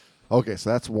Okay, so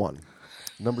that's one.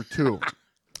 Number two,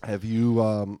 have you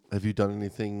done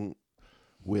anything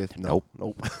with? Nope.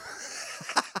 Nope.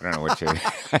 I don't know what you.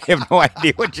 I have no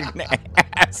idea what you're gonna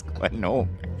ask, but no.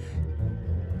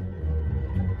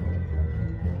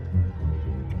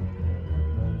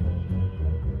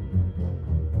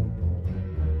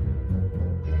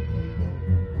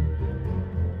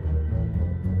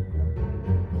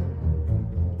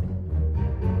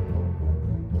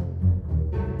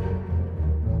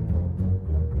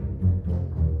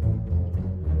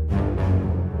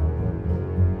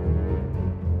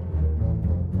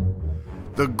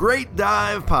 The Great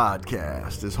Dive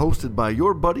Podcast is hosted by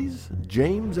your buddies,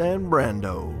 James and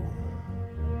Brando.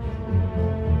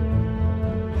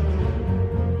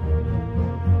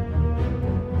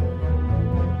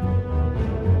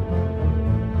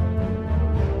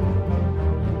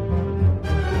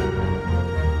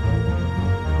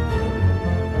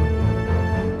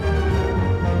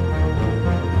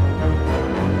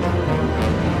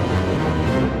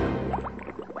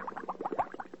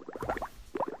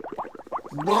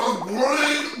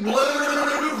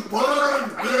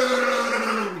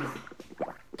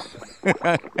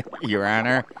 Your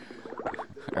Honor,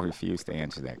 I refuse to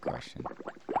answer that question.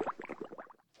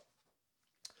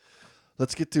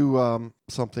 Let's get to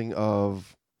something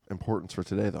of importance for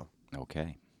today, though.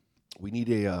 Okay. We need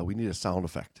a sound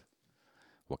effect.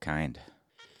 What kind?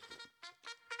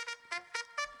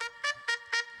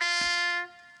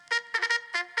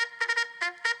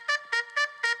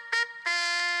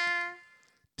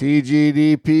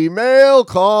 TGDP mail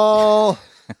call.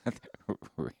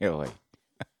 Really?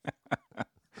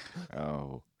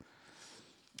 Oh.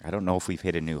 I don't know if we've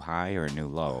hit a new high or a new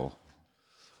low.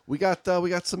 We got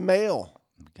some mail.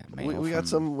 We got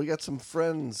some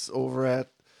friends over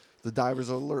at the Divers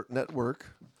Alert Network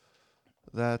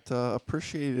that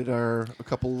appreciated a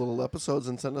couple little episodes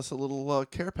and sent us a little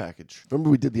care package. Remember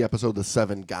we did the episode, The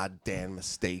 7 Goddamn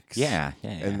Mistakes? Yeah.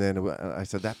 And then I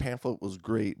said, that pamphlet was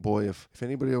great. Boy, if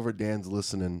anybody over at Dan's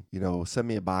listening, send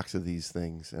me a box of these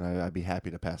things, and I'd be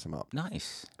happy to pass them out.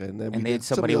 Nice. And then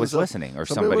somebody was listening, or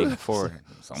somebody before.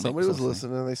 Somebody was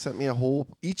listening, and they sent me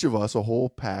each of us a whole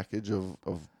package of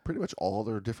pretty much all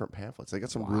their different pamphlets. They got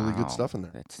some really good stuff in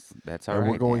there. That's all and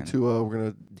right. We're going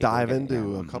to dive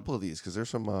into a yeah. couple of these because there's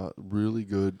some really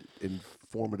good,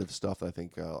 informative stuff that I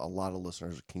think a lot of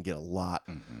listeners can get a lot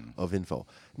of info.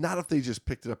 Not if they just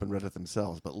picked it up and read it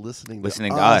themselves, but listening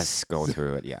to us go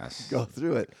through it. Yes, go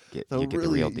through it. You get the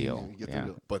real deal.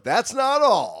 But that's not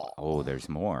all. Oh, there's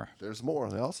more. There's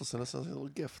more. They also sent us a little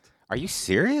gift. Are you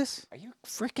serious? Are you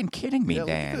freaking kidding me, yeah,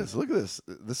 Dan? Look at this.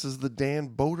 This is the Dan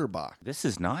Boater box. This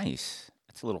is nice.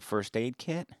 It's a little first aid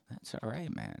kit. That's all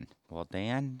right, man. Well,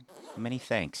 Dan, many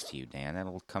thanks to you, Dan.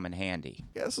 That'll come in handy.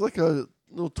 Yeah, it's like a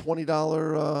little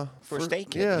 $20 first aid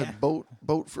kit. Yeah,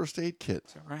 boat first aid kit.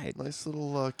 That's all right. Nice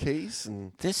little case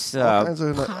and this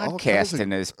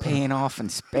podcasting is paying off in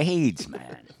spades,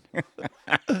 man.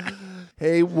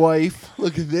 Hey, wife,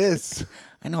 look at this.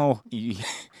 I know you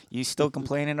still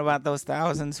complaining about those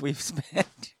thousands we've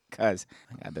spent? Because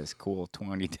I got this cool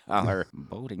 $20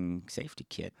 boating safety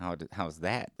kit. How's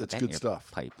that? That's Put that good in your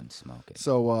stuff. Pipe and smoke it.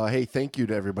 So, hey, thank you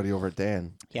to everybody over at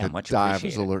Dan. Yeah, the much Divers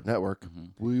appreciated. Alert Network.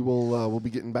 We'll be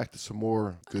getting back to some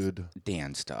more good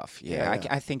Dan stuff. Yeah.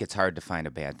 I think it's hard to find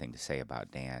a bad thing to say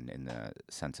about Dan in the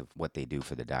sense of what they do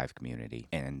for the dive community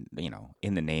and,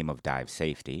 in the name of dive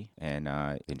safety and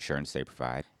insurance they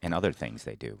provide and other things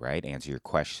they do, right? Answer your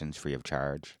questions free of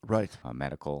charge. Right.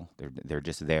 Medical. They're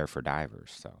just there for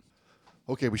divers, so.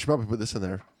 Okay, we should probably put this in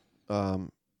there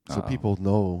so people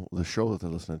know the show that they're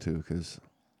listening to because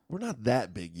we're not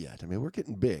that big yet. I mean, we're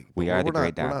getting big. We are the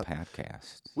Great Dive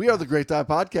Podcast. We are the Great Dive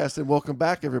Podcast, and welcome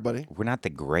back, everybody. We're not the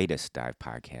greatest dive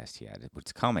podcast yet.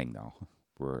 It's coming, though.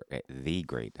 We're the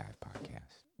Great Dive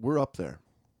Podcast. We're up there.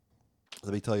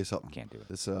 Let me tell you something. Can't do it.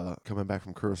 This coming back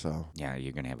from Curacao. Yeah,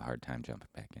 you're going to have a hard time jumping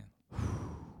back in.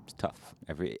 It's tough.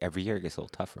 Every year it gets a little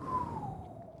tougher.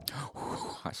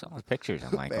 I saw the pictures.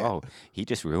 I'm like, oh, he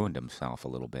just ruined himself a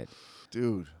little bit.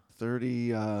 Dude,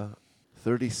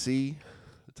 30C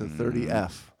to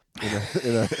 30F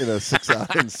in a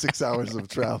 6 hours of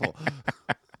travel.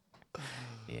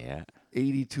 Yeah.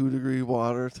 82-degree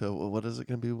water to what is it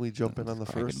going to be when we jump in on the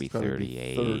first? It's going to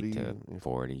be 38 to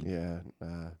 40. Yeah.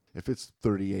 If it's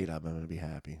 38, I'm going to be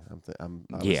happy. I was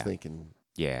thinking.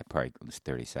 Yeah, probably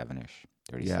 37-ish,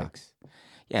 36.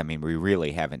 Yeah, I mean, we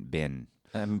really haven't been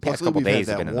Past couple days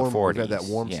have been in the 40s. We've had that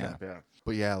warm snap, yeah.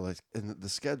 But yeah, like and the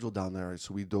schedule down there.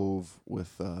 So we dove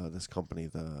with this company,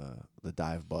 the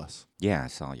dive bus. Yeah, I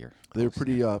saw your. They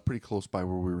were pretty close by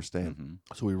where we were staying. Mm-hmm.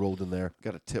 So we rolled in there.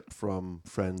 Got a tip from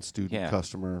friend, student,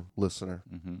 customer, listener,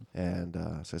 and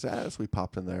so I said, so we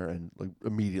popped in there, and like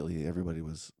immediately everybody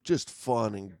was just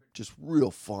fun and just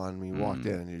real fun. We walked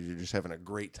in, and you're just having a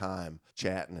great time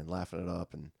chatting and laughing it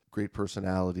up, and great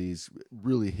personalities.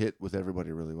 Really hit with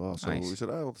everybody really well. So we said,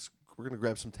 we're going to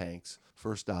grab some tanks.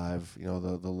 First dive,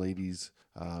 the ladies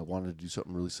wanted to do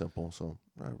something really simple. So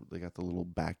they got the little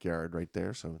backyard right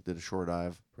there. So did a shore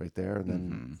dive right there. And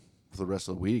then for the rest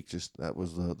of the week, just that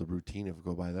was the routine of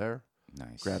go by there.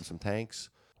 Nice. Grab some tanks.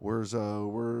 Where's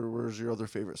your other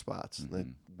favorite spots? And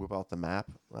then whip out the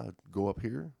map. Go up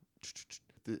here.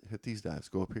 Hit these dives.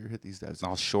 Go up here. Hit these dives.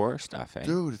 All shore stuff, eh?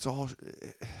 Dude, it's all...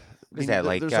 Is that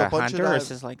like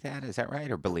Honduras is like that? Is that right?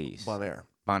 Or Belize?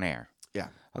 Bonaire. Yeah.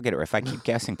 I'll get it. If I keep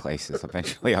guessing places,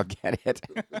 eventually I'll get it.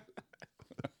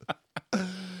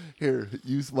 Here,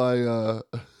 use my...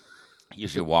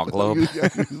 Use your wall globe.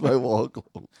 Use my wall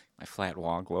globe. My flat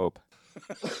wall globe.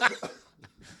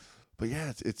 But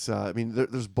yeah, it's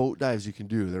there's boat dives you can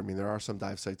do. There are some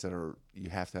dive sites that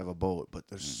you have to have a boat, but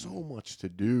there's so much to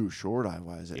do shore dive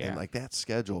wise. And like that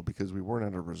schedule, because we weren't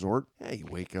at a resort. Yeah, you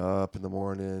wake up in the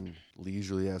morning,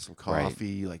 leisurely have some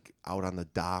coffee, like out on the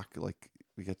dock. Like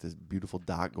we got this beautiful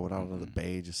dock going out on the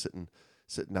bay, just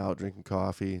sitting out drinking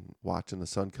coffee, watching the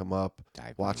sun come up,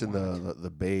 watching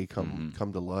the bay come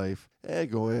to life.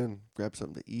 Go in, grab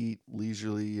something to eat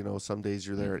leisurely. Some days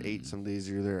you're there at 8, some days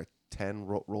you're there at 10,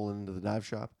 rolling into the dive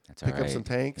shop. Pick up some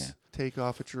tanks, take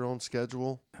off at your own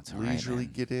schedule. That's leisurely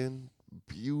get in.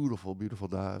 Beautiful, beautiful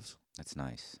dives. That's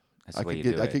nice. That's the way you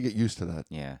do it. I could get used to that.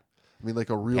 Yeah. Like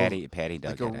a real Patty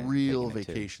does like a real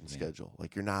vacation schedule.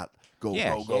 Like you're not go.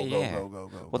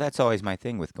 Well, that's always my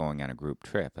thing with going on a group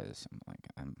trip is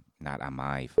I'm not on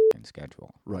my fucking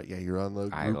schedule. Right. Yeah, you're on the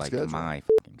group schedule. My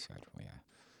fucking schedule. Yeah.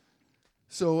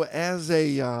 So as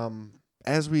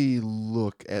we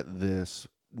look at this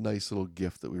nice little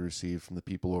gift that we received from the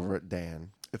people over at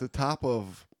Dan, at the top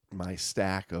of my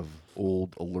stack of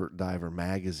old Alert Diver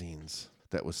magazines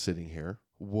that was sitting here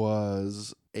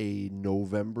was a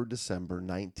November-December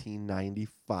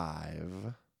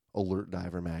 1995 Alert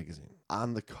Diver magazine,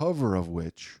 on the cover of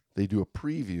which they do a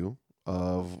preview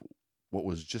of what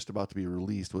was just about to be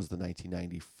released was the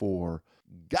 1994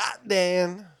 Got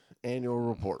Dan annual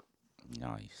report.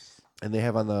 Nice. And they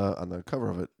have on the cover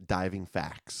of it diving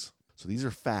facts. So these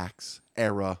are facts,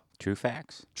 era. True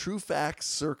facts? True facts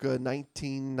circa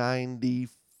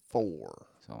 1994.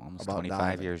 So almost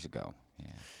 25 years ago. Yeah.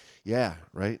 Yeah,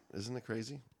 right? Isn't it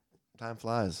crazy? Time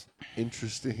flies.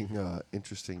 Interesting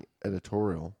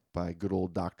editorial by good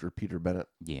old Dr. Peter Bennett.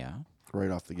 Yeah. Right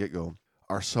off the get-go.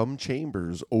 Are some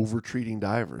chambers over-treating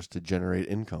divers to generate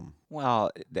income?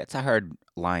 Well, that's a hard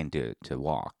line to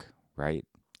walk, right?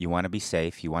 You want to be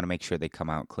safe. You want to make sure they come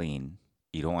out clean.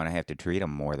 You don't want to have to treat them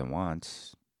more than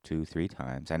once, 2, 3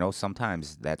 times. I know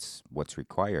sometimes that's what's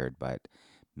required, but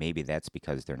maybe that's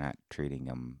because they're not treating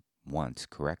them once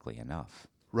correctly enough.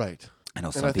 Right. I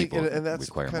know some people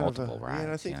require multiple rides. Yeah,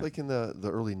 and I think like in the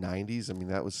early 90s,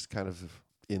 that was kind of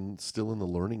still in the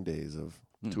learning days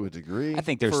to a degree. I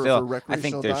think they're still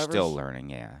learning,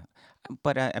 yeah.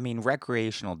 But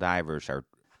recreational divers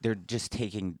they're just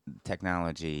taking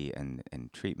technology and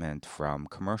treatment from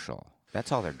commeral. That's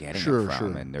all they're getting it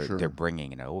from, and they're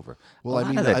bringing it over. Well,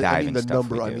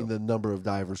 the number of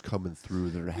divers coming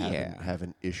through that have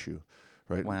an issue,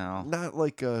 right? Well, not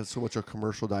like so much a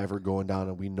commercial diver going down,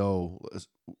 and we know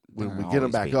when we get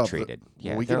them back up, they're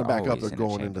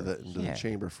going into the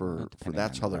chamber for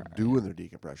that's how they're doing their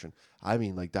decompression.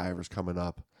 Like divers coming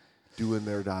up, doing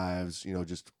their dives,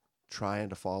 just trying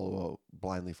to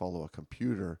blindly follow a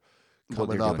computer.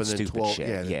 Coming up and then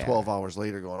 12 hours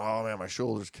later going, oh man, my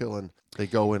shoulder's killing. They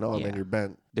go in, man, you're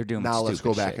bent. They're doing now let's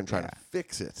go back and try to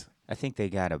fix it. I think they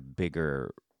got a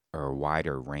bigger or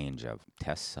wider range of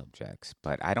test subjects,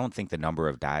 but I don't think the number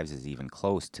of dives is even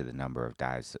close to the number of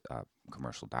dives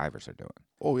commercial divers are doing.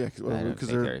 Oh yeah,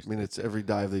 because it's every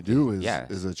dive they do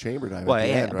is a chamber dive.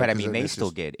 Well, but they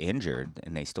still get injured,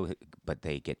 and but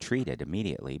they get treated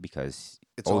immediately because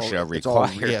OSHA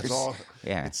requires.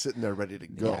 It's sitting there ready to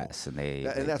go. Yes, and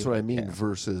that's what I mean.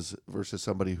 Versus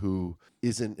somebody who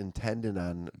isn't intending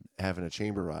on having a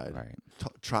chamber ride, right?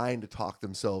 Trying to talk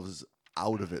themselves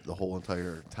out of it the whole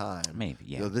entire time. Maybe,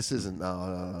 yeah. This isn't.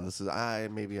 No, this is. I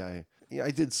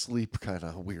did sleep kind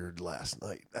of weird last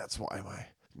night. That's why my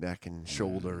neck and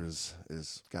shoulder is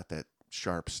got that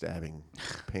sharp stabbing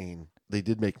pain. They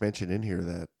did make mention in here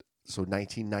that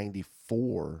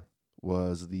 1994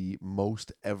 was the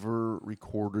most ever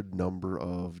recorded number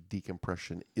of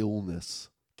decompression illness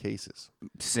cases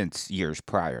since years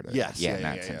prior to yes, that.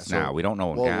 yeah. Since So, now. We don't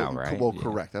know now, right? Well,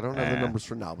 correct. I don't have the numbers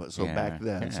for now, but so back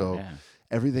then,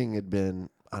 everything had been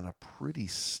on a pretty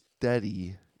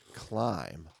steady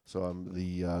climb. So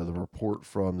the report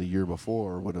from the year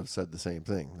before would have said the same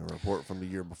thing. The report from the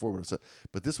year before would have said,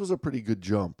 but this was a pretty good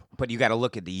jump. But you got to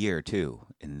look at the year too,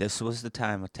 and this was the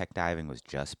time when tech diving was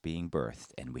just being birthed,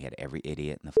 and we had every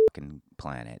idiot in the fucking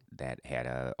planet that had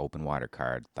a open water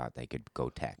card thought they could go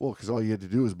tech. Well, because all you had to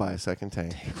do was buy a second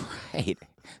tank, right?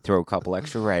 Throw a couple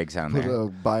extra rags on there,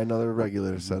 buy another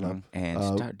regulator setup,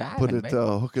 and start diving. Put it,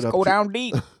 hook it up, go down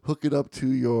deep. Hook it up to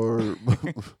your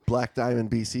Black Diamond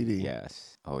BCD. Yes.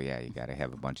 Oh yeah, you got to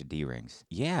have a bunch of D-rings.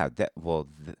 Yeah,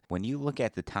 when you look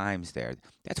at the times there,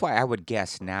 that's why I would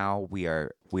guess now we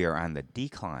are on the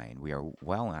decline. We are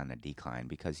well on the decline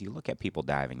because you look at people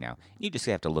diving now. You just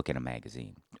have to look at a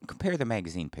magazine. Compare the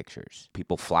magazine pictures.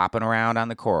 People flopping around on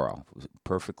the coral,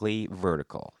 perfectly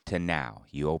vertical, to now.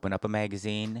 You open up a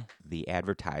magazine, the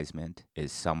advertisement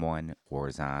is someone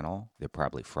horizontal. They're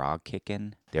probably frog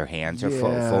kicking. Their hands are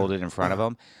folded in front of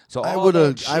them. So I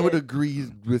would agree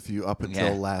with you up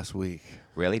until last week.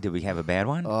 Really? Did we have a bad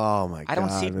one? Oh, my God. I don't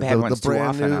see bad ones too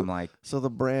often. I'm like... So the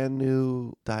brand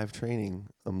new dive training,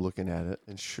 I'm looking at it,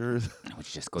 and sure...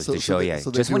 Which just goes to show you,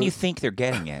 just when you think they're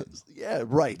getting it... yeah,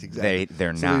 right, exactly.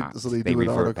 They're not. So they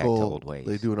revert back to old ways.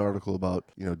 They do an article about,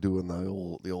 doing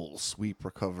the old sweep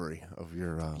recovery of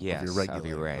your regulator. Of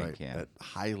your rag, right? Yeah. That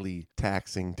highly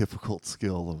taxing, difficult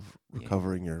skill of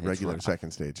recovering your regular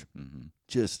second stage. Mm-hmm.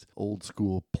 Just old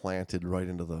school, planted right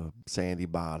into the sandy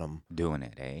bottom. Doing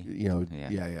it, eh?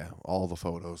 Yeah. All the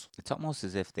photos. It's almost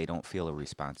as if they don't feel a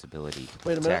responsibility to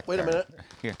Wait a minute.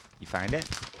 Here, you find it?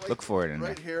 Look for it in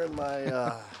right there. Here in my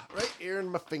right here in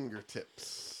my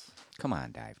fingertips. Come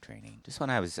on, dive training. Just when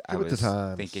I was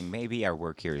thinking maybe our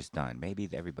work here is done. Maybe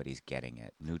everybody's getting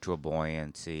it. Neutral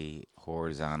buoyancy,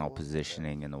 horizontal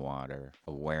positioning in the water,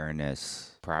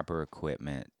 awareness, proper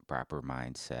equipment, proper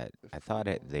mindset. I thought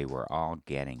they were all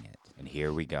getting it. And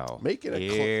here we go. Making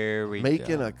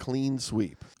a clean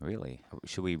sweep. Really?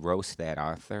 Should we roast that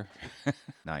author?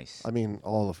 Nice. I mean,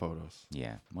 all the photos.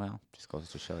 Yeah. Well, just goes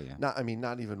to show you. Not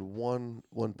even one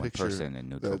picture. One person in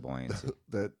neutral buoyancy.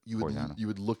 That you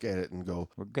would look at it and go,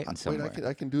 we're getting somewhere. Wait,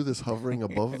 I can do this hovering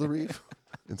above the reef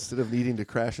instead of needing to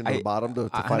crash into the bottom to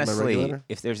find honestly, my regulator.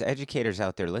 If there's educators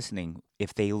out there listening,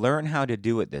 if they learn how to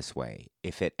do it this way,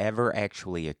 if it ever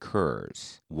actually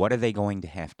occurs, what are they going to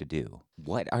have to do?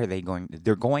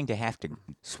 They're going to have to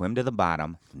swim to the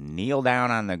bottom, kneel down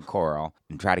on the coral,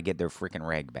 and try to get their freaking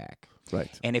rag back. Right.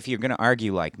 And if you're going to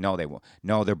argue like, no, they won't.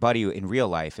 No, their buddy, in real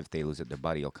life, if they lose it, their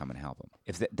buddy will come and help them.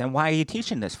 Then why are you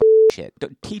teaching this shit?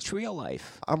 Teach real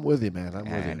life. I'm with you, man.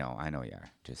 I know you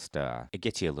are. Just, it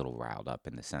gets you a little riled up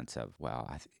in the sense of,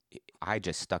 well, I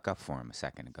just stuck up for him a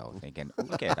second ago thinking,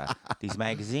 look at these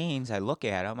magazines. I look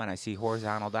at them and I see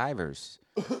horizontal divers.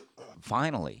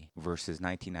 Finally, versus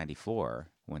 1994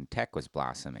 when tech was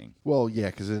blossoming. Well,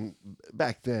 yeah, because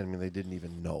back then, they didn't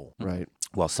even know, right?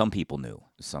 Well, some people knew.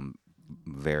 Some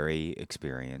very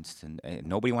experienced, and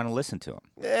nobody wanted to listen to them.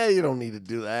 Yeah, you don't need to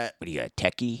do that. What are you, a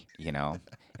techie?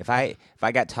 If I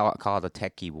got called a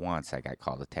techie once, I got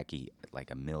called a techie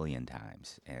like a million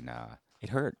times, and it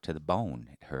hurt to the bone.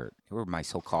 It hurt. They were my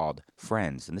so-called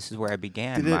friends, and this is where I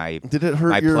began my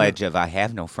pledge of I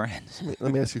have no friends.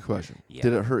 Let me ask you a question. Yeah.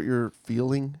 Did it hurt your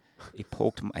feeling? It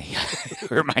hurt my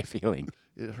feeling.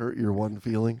 It hurt your one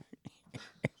feeling?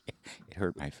 It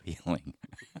hurt my feeling.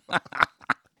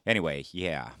 Anyway,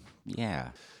 yeah.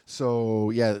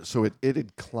 So it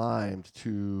had climbed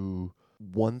to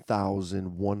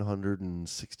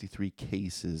 1,163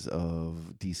 cases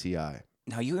of DCI.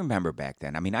 Now, you remember back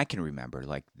then. I can remember,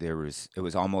 like, it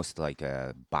was almost like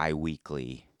a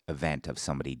bi-weekly event of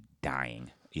somebody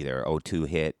dying, either O2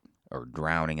 hit or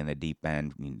drowning in the deep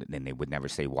end, and they would never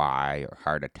say why, or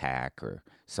heart attack, or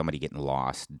somebody getting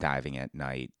lost diving at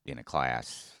night in a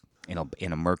class in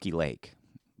a murky lake.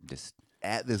 Just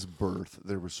at this birth,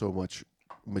 there was so much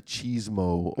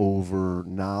machismo over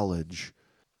knowledge,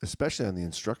 especially on the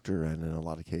instructor end in a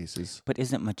lot of cases. But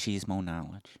isn't machismo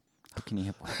knowledge? How can you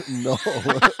have no?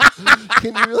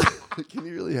 Can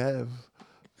you really have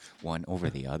one over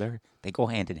the other? They go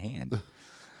hand in hand.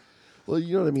 Well,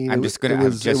 you know what I mean. It was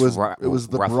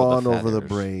the brawn over the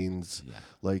brains. Yeah.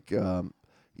 Like, I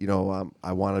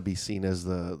want to be seen as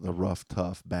the rough,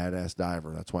 tough, badass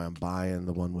diver. That's why I'm buying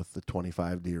the one with the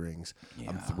 25 D-rings. Yeah.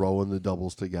 I'm throwing the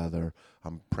doubles together.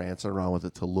 I'm prancing around with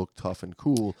it to look tough and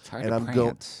cool. It's hard and to I'm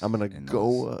prance going to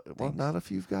go. Well, not if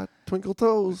you've got twinkle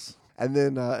toes. And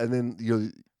then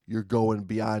you're going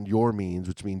beyond your means,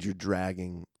 which means you're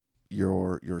dragging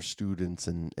your students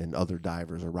and other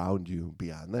divers around you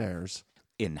beyond theirs.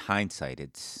 In hindsight,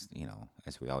 it's,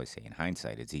 as we always say, in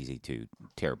hindsight, it's easy to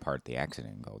tear apart the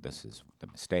accident and go, this is the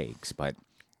mistakes. But,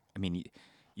 I mean,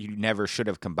 you never should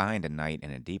have combined a night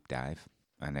and a deep dive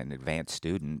on an advanced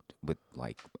student with,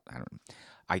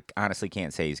 I honestly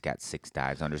can't say he's got 6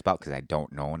 dives under his belt because I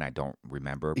don't know and I don't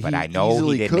remember. But I know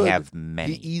he didn't have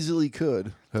many. He easily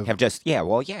could have just,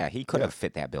 he could have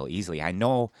fit that bill easily. I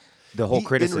know the whole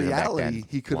criticism in reality, back then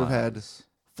he could have had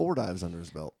 4 dives under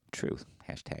his belt. Truth.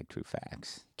 #true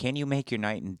facts. Can you make your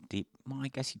night in deep? Well, I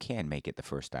guess you can make it the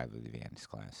first dive of the advanced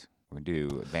class. We're going to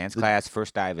do advanced class.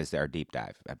 First dive is our deep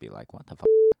dive. I'd be like, what the fuck?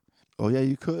 Oh, yeah,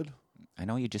 you could. I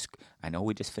know we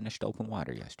just finished open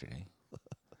water yesterday.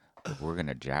 We're going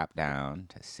to drop down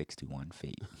to 61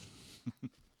 feet.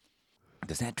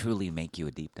 Does that truly make you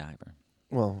a deep diver?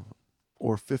 Well,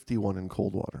 or 51 in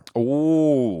cold water.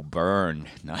 Oh, burn.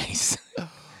 Nice.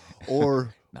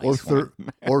 Or nice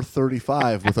or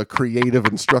 35 with a creative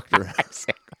instructor.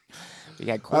 We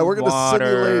got cold we're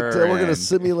gonna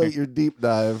simulate your deep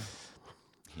dive.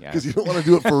 Because you don't want to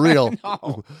do it for real.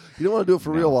 No. You don't want to do it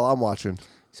for real while I'm watching.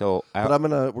 So, we're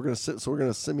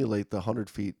gonna simulate the 100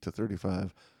 feet to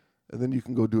 35, and then you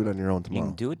can go do it on your own tomorrow.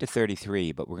 You can do it to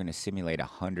 33, but we're gonna simulate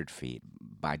 100 feet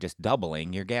by just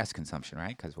doubling your gas consumption,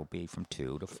 right? Because we'll be from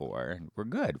 2 to 4, and we're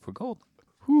good. We're gold.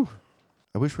 Whew.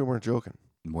 I wish we weren't joking.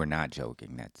 We're not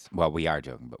joking. We are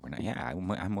joking, but we're not. Yeah,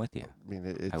 I'm with you. I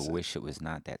mean, I wish it was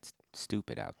not that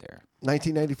stupid out there.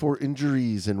 1994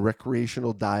 injuries in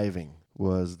recreational diving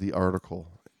was the article.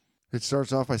 It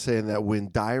starts off by saying that when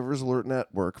Divers Alert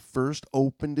Network first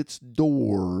opened its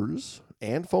doors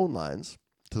and phone lines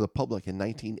to the public in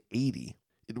 1980,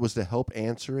 it was to help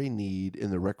answer a need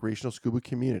in the recreational scuba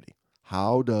community.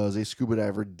 How does a scuba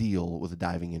diver deal with a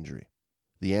diving injury?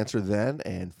 The answer then,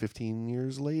 and 15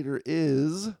 years later,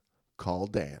 is call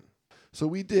Dan. So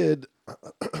we did,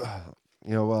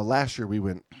 last year we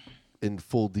went in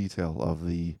full detail of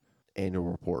the annual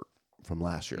report from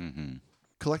last year. Mm-hmm.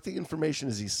 Collecting information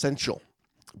is essential,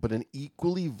 but an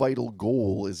equally vital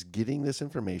goal is getting this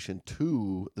information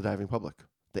to the diving public.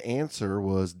 The answer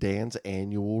was Dan's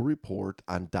annual report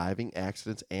on diving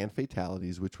accidents and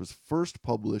fatalities, which was first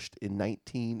published in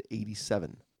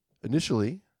 1987.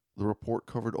 Initially, the report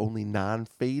covered only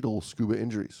non-fatal scuba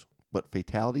injuries, but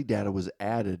fatality data was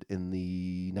added in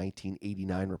the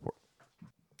 1989 report.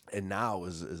 And now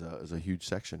is a huge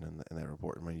section in that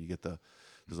report. I mean,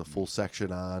 there's a full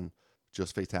section on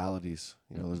just fatalities.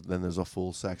 Then there's a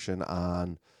full section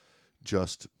on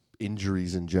just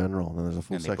injuries in general. And then there's a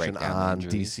full section on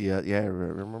DCS. Yeah,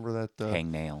 remember that? Hang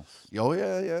nails. Oh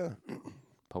yeah.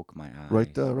 Poke my eye.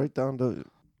 Right down to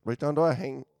a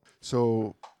hang.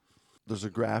 So there's a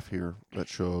graph here that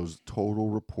shows total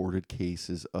reported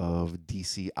cases of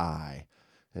DCI.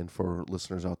 And for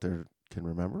listeners out there can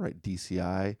remember, right,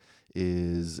 DCI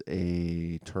is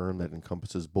a term that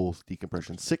encompasses both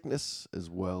decompression sickness as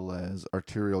well as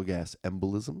arterial gas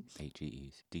embolisms.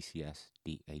 AGEs, DCS,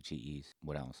 AGEs,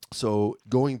 what else? So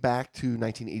going back to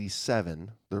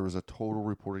 1987, there was a total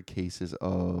reported cases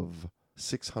of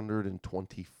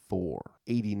 624.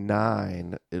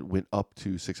 89, it went up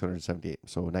to 678.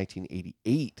 So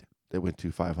 1988, it went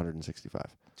to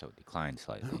 565. So it declined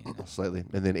slightly. Slightly.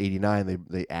 And then 89,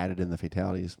 they added in the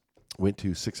fatalities, went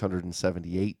to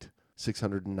 678,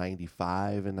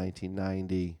 695 in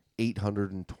 1990,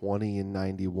 820 in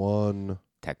 91.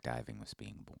 Tech diving was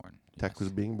being born. Tech was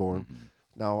being born. Mm-hmm.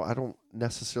 Now, I don't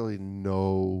necessarily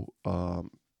know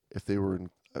if they were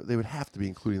they would have to be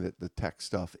including the tech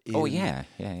stuff in. Oh, yeah.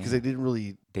 Because they didn't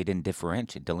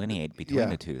delineate between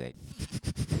the two.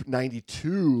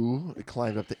 92, it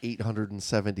climbed up to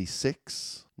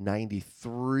 876.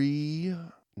 93,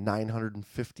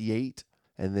 958.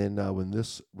 And then when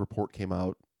this report came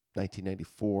out,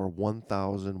 1994,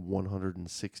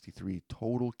 1,163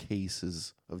 total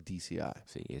cases of DCI.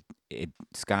 See, it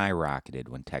skyrocketed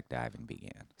when tech diving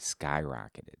began.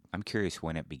 Skyrocketed. I'm curious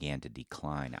when it began to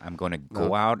decline. I'm going to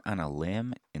go out on a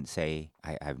limb and say,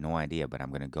 I have no idea, but I'm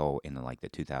going to go in the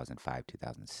 2005,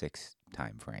 2006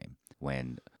 time frame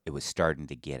when it was starting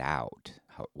to get out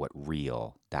what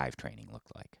real dive training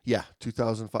looked like. Yeah,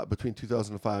 2005, between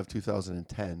 2005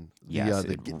 2010, yes,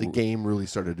 the game really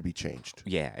started to be changed.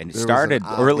 Yeah, and it started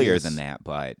earlier than that,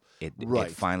 but it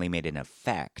finally made an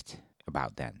effect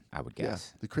about then, I would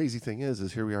guess. Yeah. The crazy thing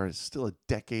is here we are, it's still a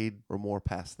decade or more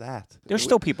past that. There's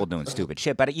still people doing stupid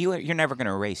shit, but you're never going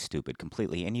to erase stupid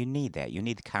completely, and you need that. You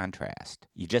need the contrast.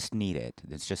 You just need it.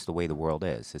 It's just the way the world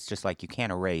is. It's just like you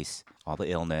can't erase all the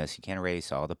illness. You can't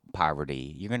erase all the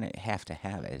poverty. You're going to have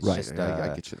it. It's just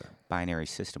I get you there. Binary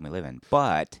system we live in.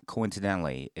 But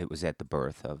coincidentally, it was at the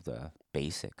birth of the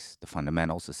basics, the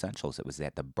fundamentals, essentials. It was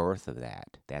at the birth of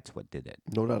that. That's what did it.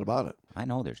 No doubt about it. I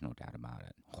know there's no doubt about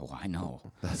it. Oh, I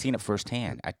know. I've seen it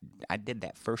firsthand. I did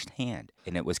that firsthand,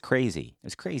 and it was crazy. It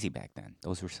was crazy back then.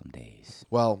 Those were some days.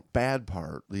 Well, bad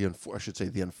part, the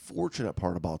unfortunate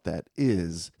part about that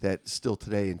is that still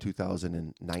today in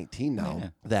 2019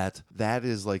 now, that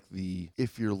is like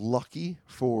if you're lucky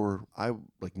for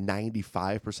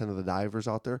 95% of the divers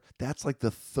out there, that's like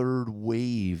the third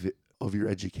wave of your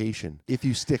education if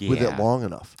you stick with it long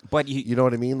enough. But you know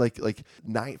what I mean?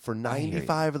 For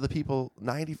 95 of the people,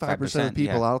 95% of the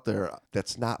people out there,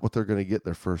 that's not what they're going to get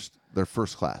their first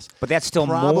class. But that's still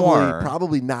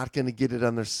probably not going to get it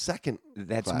on their second.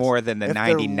 That's class. More than the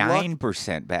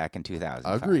 99% back in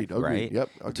 2005. Agreed. Right? Yep.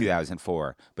 Agreed.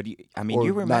 2004. But you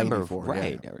remember 94,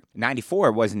 right? Yeah.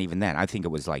 94 wasn't even then. I think it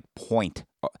was point.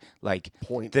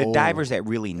 The divers that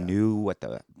really knew what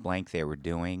the blank they were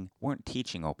doing weren't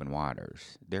teaching open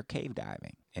waters. They're cave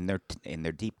diving. And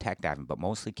they're deep tech diving, but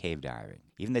mostly cave diving.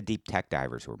 Even the deep tech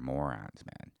divers were morons,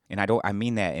 man. And I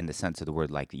mean that in the sense of the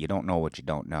word, like you don't know what you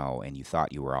don't know, and you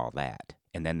thought you were all that.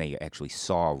 And then they actually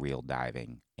saw real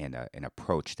diving and an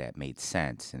approach that made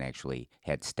sense and actually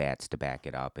had stats to back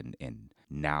it up and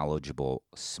knowledgeable,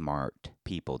 smart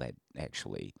people that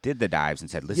actually did the dives and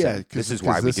said, listen, this is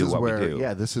why we do what we do.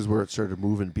 Yeah, this is where it started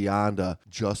moving beyond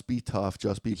just be tough,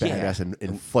 just be badass,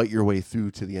 and fight your way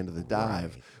through to the end of the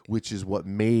dive, which is what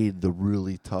made the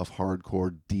really tough,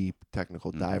 hardcore, deep,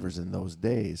 technical divers in those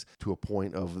days to a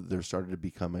point of there started to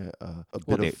become a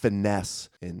bit of finesse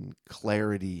and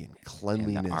clarity and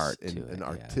cleanliness and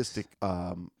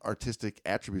artistic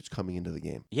attributes coming into the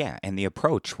game. Yeah, and the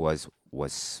approach was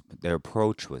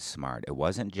smart. It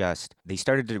wasn't just, they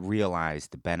started to realize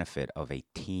the benefit of a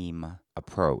team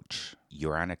approach.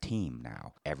 You're on a team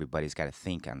now. Everybody's got to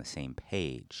think on the same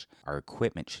page. Our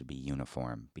equipment should be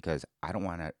uniform because I don't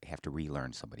want to have to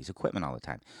relearn somebody's equipment all the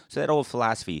time. So that old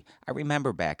philosophy, I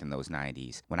remember back in those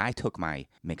 90s when I took my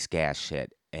mixed gas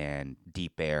shit and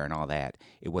deep air and all that,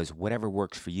 it was whatever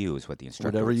works for you is what the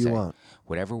instructor would say. Whatever you want.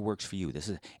 Whatever works for you.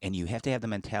 And you have to have the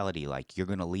mentality like you're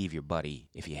going to leave your buddy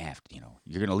if you have to,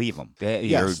 you're going to leave them.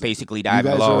 You're basically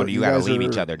diving alone. You got to leave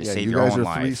each other to save your own life. You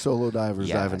guys are three solo divers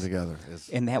diving together.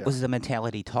 And that was the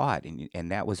mentality taught,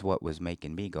 and that was what was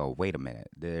making me go, wait a minute,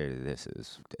 this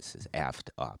is effed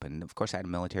up. And of course I had a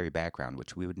military background,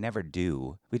 which we would never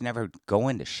do. We'd never go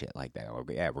into shit like that. We're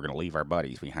going to leave our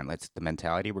buddies behind. That's the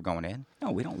mentality we're going in.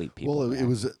 No, we don't leave people. Well, it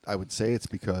was. I would say it's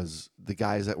because the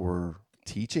guys that were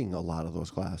teaching a lot of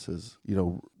those classes,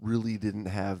 really didn't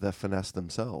have that finesse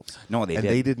themselves. No,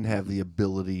 they didn't have the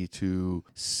ability to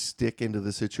stick into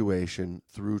the situation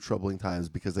through troubling times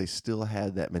because they still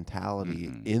had that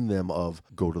mentality in them of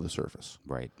go to the surface.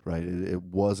 Right. It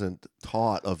wasn't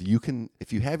taught of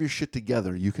if you have your shit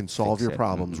together, you can solve your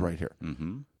problems right here.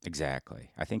 Mm-hmm.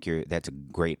 Exactly. I think that's a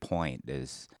great point.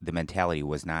 Is the mentality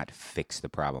was not fix the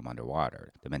problem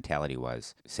underwater. The mentality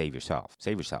was save yourself.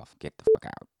 Save yourself. Get the fuck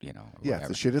out. If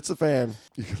the shit hits the fan,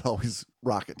 you can always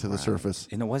rock it to the surface.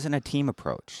 And it wasn't a team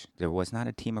approach. There was not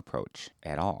a team approach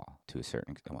at all to a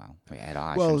certain extent.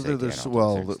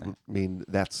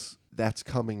 That's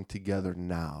coming together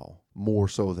now more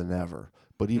so than ever.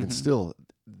 But even still,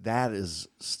 that is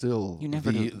still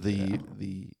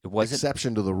the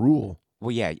exception to the rule.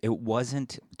 Well, yeah, it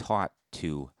wasn't taught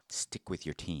to stick with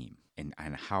your team and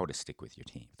how to stick with your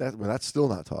team. That's still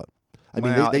not taught. I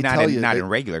mean, they tell you not in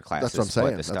regular classes. That's what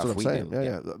I'm saying. That's what I'm saying.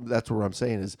 Yeah. That's what I'm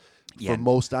saying is for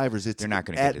most divers, it's they're not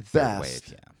going to get to the third wave.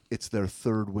 Yeah. It's their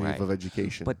third wave of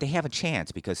education. But they have a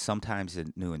chance because sometimes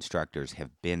the new instructors have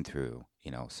been through,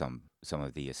 some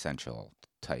of the essential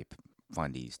type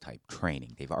fundies type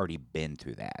training. They've already been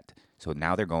through that. So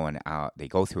now they're going out, they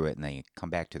go through it and they come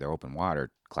back to their open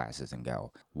water classes and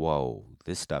go, whoa,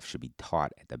 this stuff should be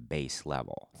taught at the base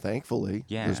level. Thankfully,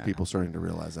 there's people starting to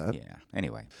realize that. Yeah.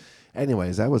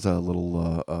 Anyways, that was a little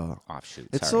offshoot.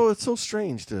 It's so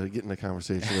strange to get in a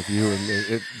conversation with you and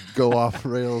it go off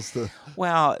rails.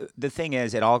 Well, the thing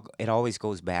is, it always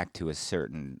goes back to a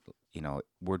certain,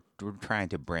 we're trying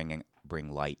to bring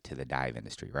light to the dive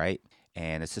industry, right?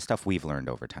 And it's the stuff we've learned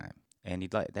over time. And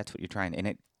that's what you're trying,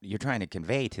 and you're trying to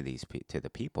convey to the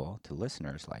people, to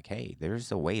listeners, like, hey,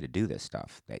 there's a way to do this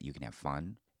stuff that you can have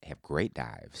fun, have great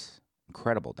dives,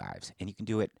 incredible dives, and you can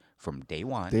do it from day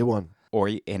one. Day one.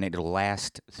 And it'll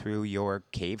last through your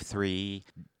Cave 3,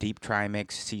 Deep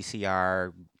Trimix,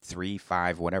 CCR 3,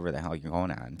 5, whatever the hell you're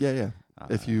going on. Yeah.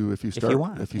 If you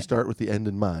start with the end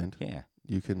in mind,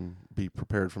 you can be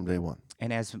prepared from day one.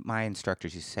 And as my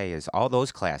instructors used to say, is all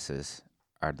those classes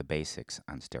are the basics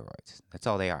on steroids. That's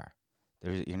all they are.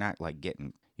 You're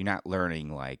not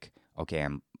learning like, okay,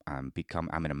 I'm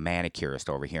a manicurist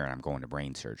over here and I'm going to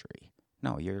brain surgery.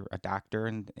 No, you're a doctor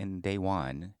in day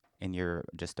one, and you're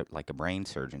just like a brain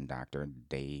surgeon doctor in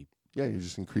day. Yeah, you're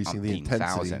just increasing the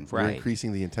intensity. Right. You're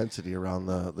increasing the intensity around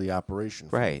the operation.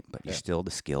 Right, but you're still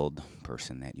the skilled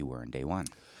person that you were in day one.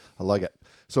 I like it.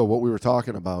 So what we were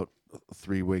talking about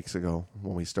 3 weeks ago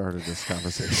when we started this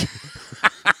conversation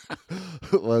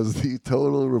was the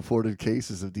total reported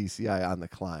cases of DCI on the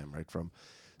climb, right, from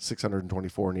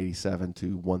 624 in 87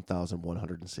 to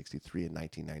 1,163 in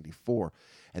 1994.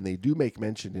 And they do make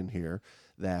mention in here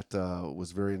that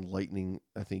was very enlightening,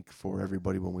 I think, for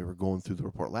everybody when we were going through the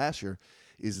report last year,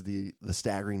 is the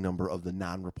staggering number of the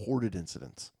non-reported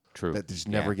incidents. True. That just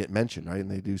never get mentioned, right?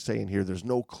 And they do say in here there's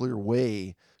no clear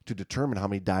way to determine how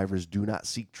many divers do not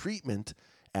seek treatment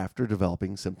after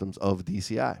developing symptoms of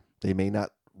DCI. They may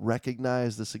not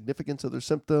recognize the significance of their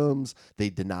symptoms, they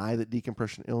deny that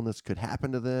decompression illness could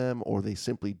happen to them, or they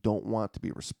simply don't want to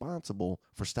be responsible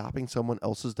for stopping someone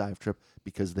else's dive trip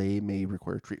because they may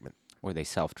require treatment. Or they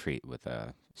self-treat with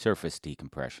a surface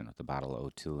decompression with a bottle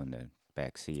of O2 in the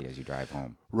back seat as you drive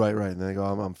home. Right. And then they go,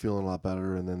 I'm feeling a lot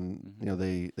better, and then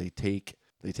they take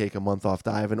a month off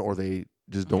diving, or they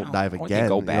just don't dive again. Or they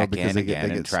go back in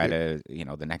again and try to,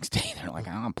 the next day they're like,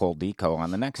 I'm pull deco on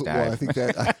the next dive. Well,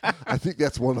 I think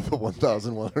that's one of the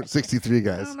 1,163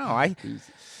 guys. I don't know.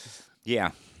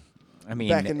 Yeah. I mean,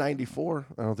 back in '94,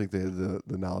 I don't think they had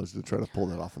the knowledge to try to pull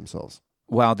that off themselves.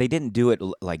 Well, they didn't do it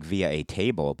like via a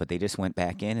table, but they just went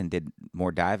back in and did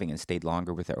more diving and stayed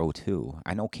longer with their O2.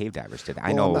 I know cave divers did that.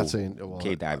 I know I'm not saying,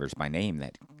 cave divers by name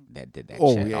that did that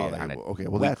shit on a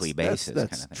weekly basis. That's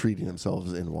kind of thing. Treating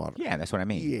themselves in water. Yeah, that's what I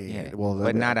mean. Yeah. Well,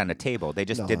 but not on a table. They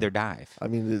just did their dive. I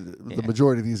mean, the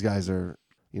majority of these guys are,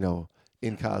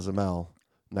 in Cozumel,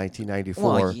 1994.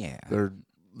 Well, yeah. They're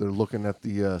looking at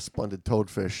the splendid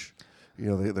toadfish.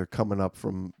 They're coming up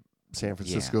from San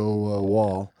Francisco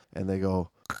wall. And they go,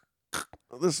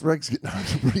 this reg's getting hard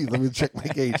to breathe. Let me check my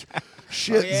gauge.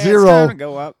 Shit, 0. It's time to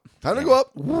go up. Time to go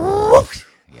up.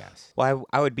 Yes. Well,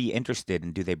 I would be interested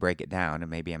in, do they break it down? And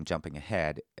maybe I'm jumping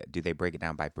ahead. Do they break it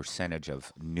down by percentage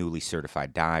of newly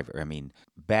certified diver? I mean,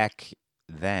 back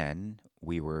then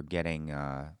we were getting,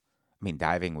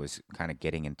 diving was kind of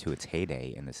getting into its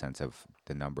heyday in the sense of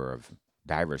the number of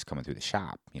divers coming through the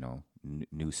shop,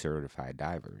 new certified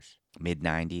divers.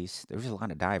 Mid-90s, there was a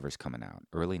lot of divers coming out.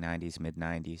 Early 90s,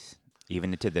 mid-90s,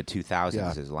 even into the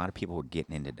 2000s. There's a lot of people were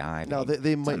getting into diving. Now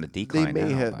they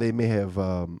may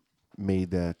have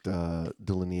made that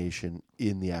delineation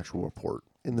in the actual report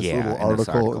in this little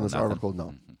article. In this article, no.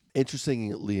 Mm-hmm.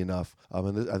 Interestingly enough,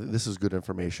 and I think this is good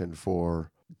information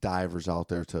for divers out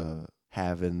there to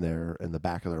have in the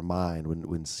back of their mind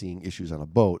when seeing issues on a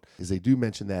boat, is they do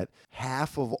mention that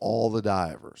half of all the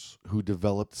divers who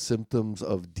developed symptoms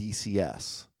of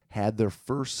DCS had their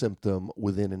first symptom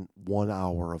within 1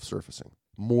 hour of surfacing.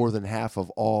 More than half of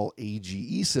all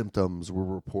AGE symptoms were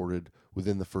reported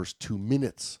within the first 2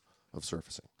 minutes of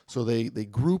surfacing. So they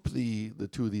group the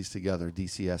two of these together,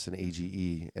 DCS and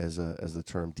AGE, as the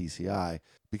term DCI,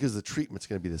 because the treatment's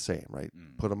going to be the same, right?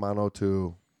 Put them on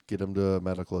O2, get them to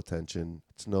medical attention.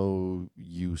 It's no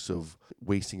use of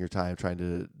wasting your time trying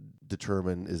to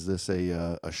determine, is this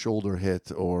a shoulder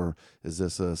hit or is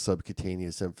this a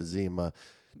subcutaneous emphysema?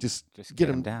 Just get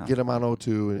them down. Get them on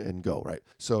O2 and go, right?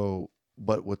 So,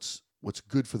 but what's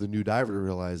good for the new diver to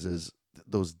realize is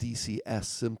those DCS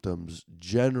symptoms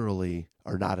generally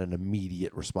are not an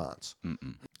immediate response.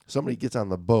 Mm-mm. Somebody gets on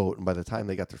the boat, and by the time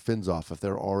they got their fins off, if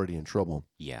they're already in trouble,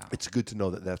 it's good to know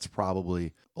that that's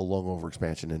probably a lung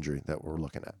overexpansion injury that we're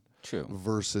looking at. True.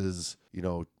 Versus,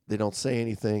 they don't say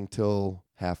anything till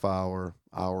half hour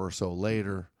or so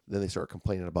later, then they start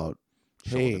complaining about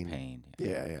pain. Shoulder pain.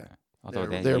 Yeah.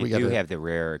 Although you do have the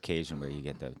rare occasion where you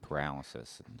get the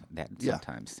paralysis, and that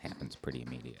sometimes happens pretty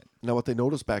immediate. Now, what they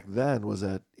noticed back then was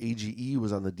that AGE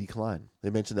was on the decline. They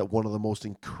mentioned that one of the most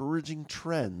encouraging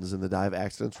trends in the dive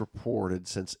accidents reported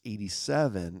since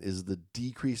 '87 is the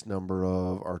decreased number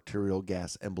of arterial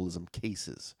gas embolism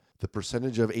cases. The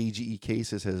percentage of AGE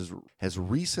cases has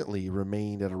recently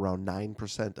remained at around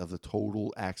 9% of the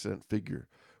total accident figure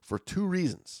for two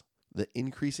reasons: the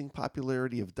increasing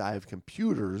popularity of dive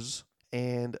computers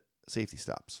and safety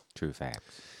stops. True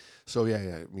facts. So yeah.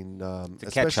 I mean,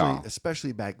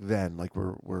 especially back then, like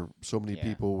where so many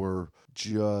people were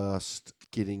just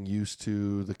getting used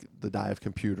to the dive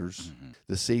computers. Mm-hmm.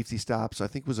 The safety stops, I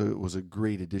think, was a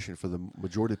great addition for the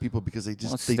majority of people because they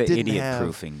just they didn't idiot have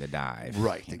proofing the dive.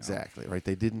 Right, exactly. Right,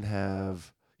 they didn't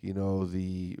have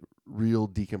the real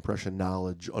decompression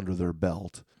knowledge under their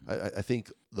belt. I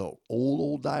think the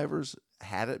old divers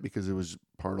had it because it was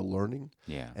part of learning.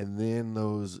 Yeah. And then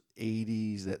those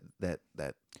 80s, that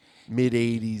mid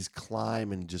 80s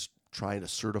climb and just trying to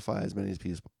certify as many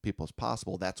people as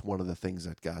possible. That's one of the things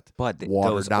that got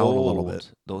watered down a little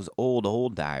bit. Those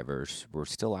old divers were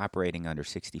still operating under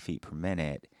 60 feet per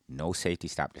minute. No safety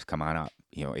stop, just come on up.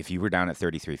 If you were down at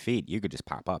 33 feet, you could just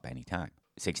pop up anytime.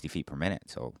 60 feet per minute.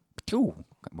 So,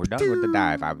 we're done with the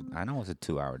dive. I know it was a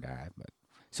 2-hour dive, but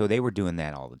so they were doing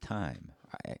that all the time.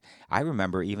 I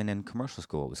remember even in commercial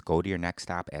school, it was go to your next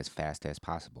stop as fast as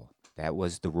possible. That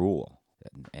was the rule,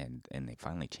 and they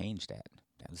finally changed that.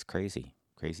 That was crazy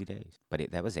days. But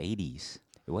that was 80s.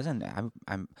 It wasn't.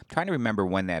 I'm trying to remember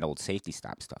when that old safety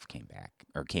stop stuff came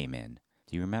in.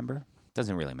 Do you remember?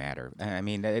 Doesn't really matter. I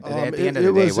mean, at the end of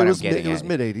the day, what I'm getting at, it was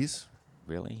mid 80s.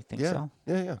 Really? You think so?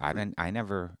 So? Yeah.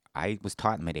 I was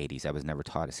taught in mid 80s. I was never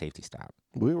taught a safety stop.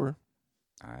 We were.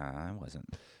 I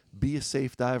wasn't. Be a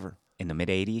safe diver. In the mid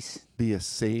 80s? Be a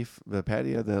safe.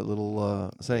 Patty had that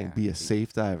little saying. Yeah, be a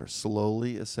safe diver.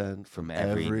 Slowly ascend from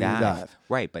every dive.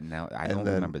 Right, but now I don't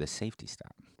remember the safety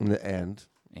stop. In the end,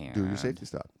 do your safety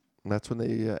stop. And that's when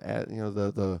they add.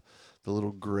 The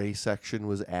little gray section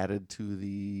was added to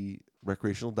the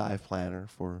recreational dive planner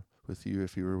with you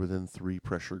if you were within 3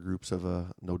 pressure groups of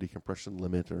a no decompression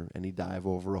limit, or any dive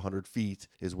over 100 feet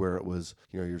is where it was,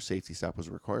 your safety stop was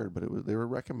required, but they were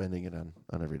recommending it on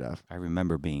every dive. I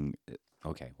remember being,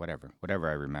 whatever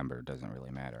I remember doesn't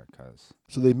really matter.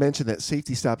 So they mentioned that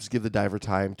safety stops give the diver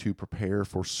time to prepare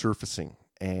for surfacing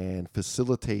and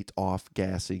facilitate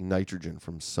off-gassing nitrogen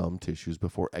from some tissues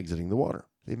before exiting the water.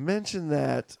 They mentioned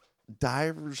that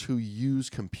divers who use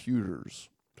computers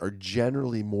are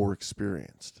generally more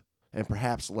experienced and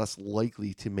perhaps less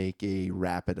likely to make a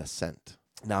rapid ascent.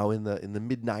 Now, in the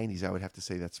mid 90s, I would have to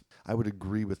say I would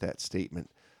agree with that statement.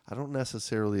 I don't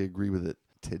necessarily agree with it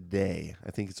today.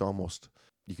 I think it's almost,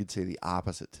 you could say, the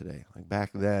opposite today. Like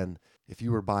back then, if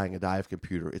you were buying a dive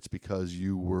computer, it's because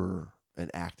you were an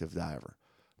active diver.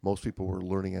 Most people were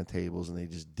learning on tables, and they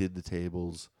just did the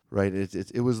tables, right?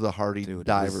 It was the hardy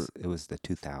diver. It was the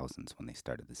 2000s when they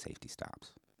started the safety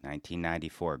stops.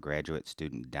 1994, graduate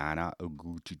student Donna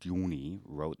Oguchiuni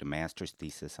wrote the master's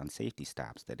thesis on safety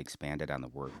stops that expanded on the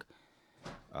work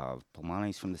of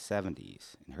Polanyi's from the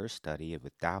 70s in her study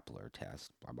with Doppler test,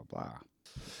 blah, blah, blah.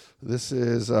 This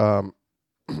is,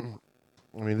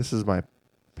 this is my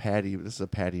Patty. This is a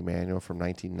Patty manual from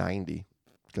 1990.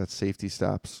 It's got safety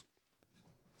stops.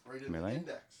 Right in the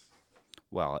index.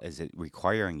 Well, is it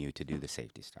requiring you to do the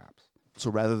safety stops?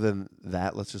 So rather than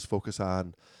that, let's just focus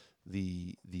on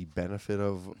the benefit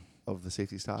of the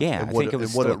safety stop. Yeah, I think it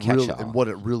was still a catch-all. And what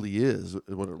it really is,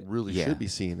 what it really should be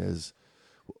seen as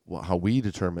how we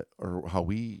determine, or how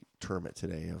we term it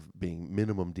today, of being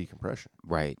minimum decompression.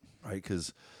 Right. Right,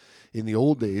 because in the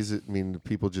old days,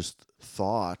 people just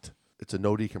thought it's a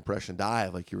no decompression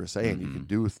dive, like you were saying. Mm-hmm. You can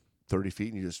do 30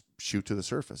 feet and you just shoot to the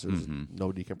surface. There's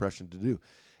no decompression to do.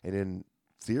 And in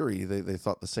theory, they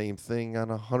thought the same thing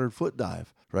on a 100-foot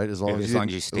dive, right? As long as you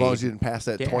didn't pass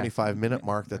that 25-minute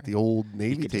mark that the old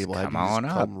Navy table had,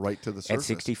 come right to the surface. At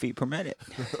 60 feet per minute.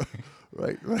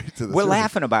 right to the surface. We're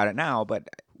laughing about it now, but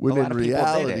when a lot in of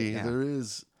reality, people did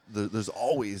it. there's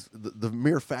always the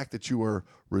mere fact that you are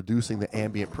reducing the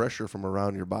ambient pressure from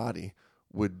around your body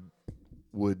would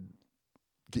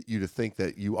get you to think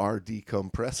that you are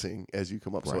decompressing as you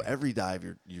come up. Right. So every dive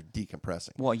you're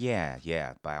decompressing. Well,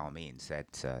 yeah, by all means,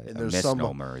 that's a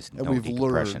misnomer. Is no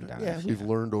decompression dive. Yeah, we've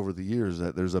learned over the years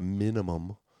that there's a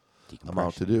minimum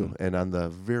amount to do, and on the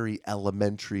very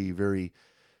elementary, very,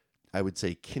 I would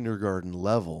say, kindergarten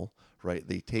level, right?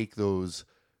 They take those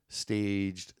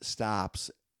staged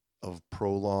stops of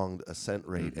prolonged ascent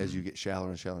rate as you get shallower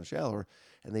and shallower and shallower,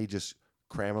 and they just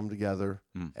cram them together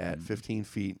at 15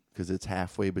 feet because it's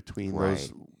halfway between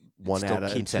those one ATA and 2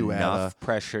 ATA. Keeps enough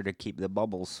pressure to keep the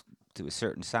bubbles to a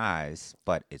certain size,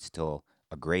 but it's still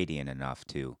a gradient enough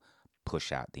to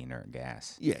push out the inert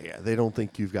gas. Yeah. They don't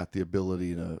think you've got the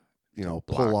ability to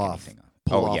pull off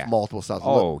multiple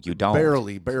stops. You don't.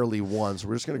 Barely one. So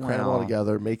we're just going to cram them all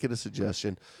together, make it a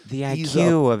suggestion. The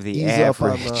IQ of the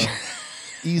average.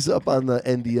 Ease up on the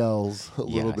NDLs a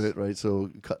little bit, right? So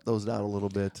cut those down a little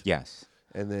bit. Yes.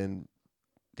 And then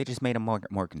they just made them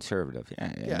more conservative.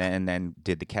 Yeah. And then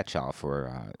did the catch-all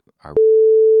for our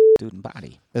student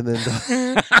body. And then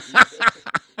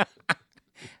I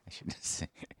should say.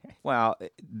 Well,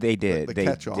 they did. The They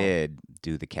catch-all. did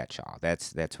do the catch-all.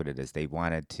 That's what it is. They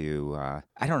wanted to.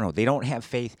 I don't know. They don't have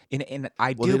faith in.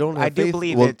 I Well, they don't have I do faith.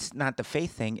 believe Well, it's not the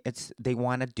faith thing. It's they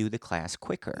want to do the class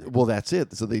quicker. Well, that's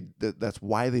it. So that's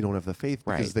why they don't have the faith,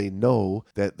 because Right. they know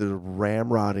that they're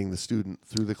ramrodding the student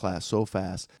through the class so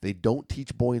fast. They don't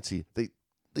teach buoyancy. They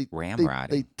Ramrodding.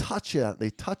 They touch it. They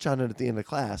touch on it at the end of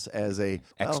class as a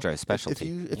Extra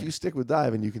specialty. If you stick with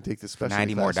diving, you can take this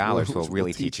specialty. $90 more class, will which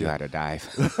really teach you how to dive.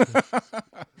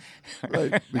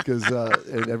 Right, because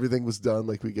and everything was done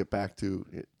like we get back to,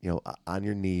 on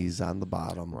your knees, on the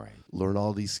bottom. Right. Learn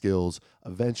all these skills.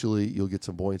 Eventually, you'll get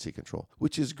some buoyancy control,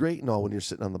 which is great and all when you're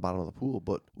sitting on the bottom of the pool.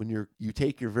 But when you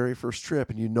take your very first trip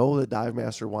and you know the dive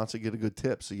master wants to get a good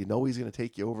tip, so you know he's going to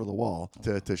take you over the wall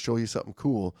to show you something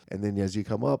cool. And then as you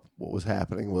come up, what was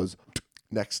happening was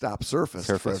next stop surface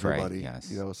for everybody. Right,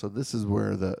 yes. So this is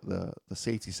where the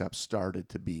safety steps started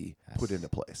to be put into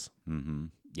place. Mm-hmm.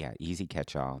 Yeah, easy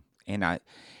catch-all. And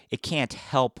it can't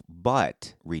help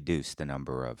but reduce the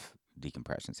number of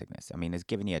decompression sickness. I mean, it's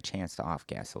giving you a chance to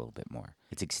off-gas a little bit more.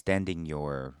 It's extending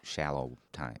your shallow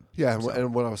time. Yeah,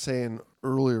 and what I was saying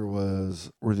earlier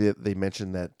was where they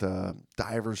mentioned that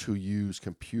divers who use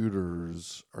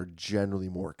computers are generally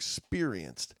more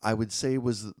experienced. I would say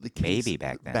was the case Maybe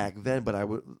back then. But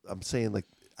I'm saying like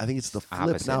I think it's the flip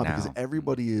Opposite now now. because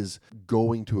everybody is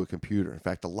going to a computer. In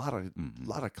fact, a lot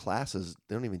of classes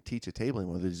they don't even teach a table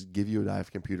anymore. They just give you a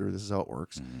dive computer. This is how it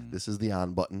works. This is the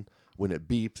on button. When it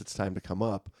beeps, it's time to come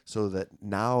up. So that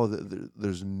now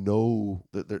there's no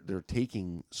they're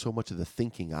taking so much of the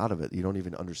thinking out of it. You don't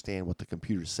even understand what the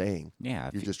computer's saying. Yeah,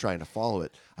 you're just trying to follow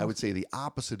it. I would say the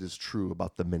opposite is true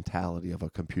about the mentality of a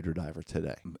computer diver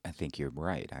today. I think you're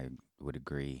right. I would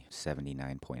agree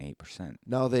 79.8%.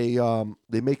 Now, they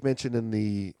make mention in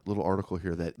the little article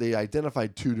here that they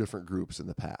identified two different groups in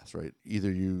the past, right?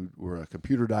 Either you were a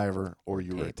computer diver or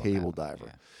you were a table diver.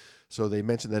 Yeah. So they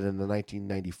mentioned that in the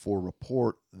 1994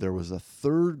 report, there was a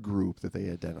third group that they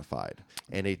identified,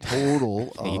 and a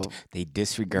total of... They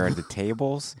disregard the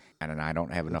tables, and I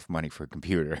don't have enough money for a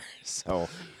computer, so...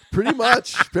 Pretty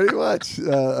much.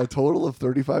 A total of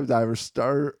 35 divers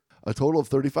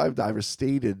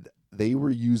stated they were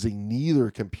using neither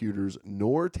computers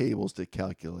nor tables to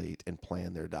calculate and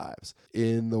plan their dives.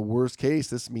 In the worst case,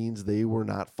 this means they were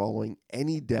not following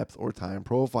any depth or time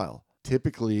profile.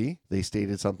 Typically, they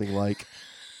stated something like,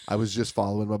 I was just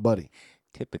following my buddy.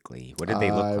 Typically, what did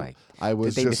they look like? I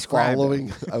was just following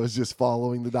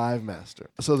the dive master.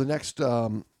 So the next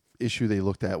issue they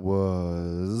looked at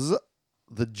was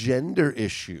the gender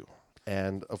issue.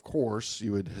 And of course,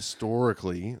 you would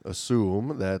historically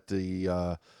assume that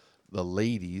the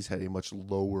ladies had a much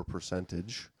lower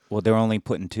percentage. Well, they're only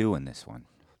putting 2 in this one.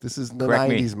 This is the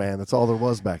 90s, man. That's all there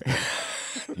was back then.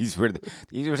 These were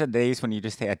the days when you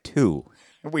just had 2.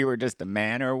 We were just a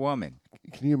man or a woman.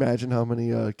 Can you imagine how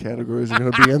many categories are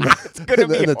going to be in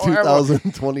the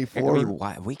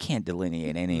 2024? We can't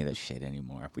delineate any of this shit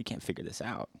anymore. We can't figure this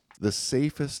out. The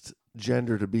safest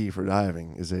gender to be for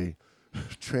diving is a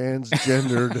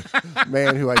transgendered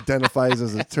man who identifies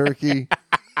as a turkey.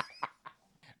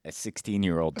 A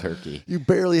 16-year-old turkey. You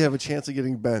barely have a chance of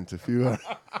getting bent if you're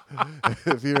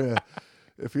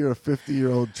a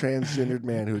 50-year-old transgendered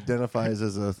man who identifies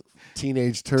as a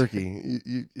teenage turkey.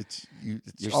 It's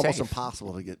almost safe.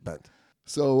 impossible to get bent.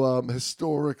 So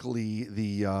historically,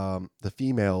 the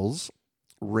females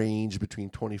range between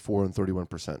 24 and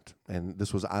 31%, and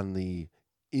this was on the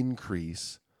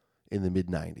increase in the mid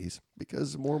 90s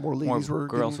because more and more ladies girls were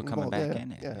coming involved. back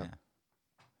in it. Yeah.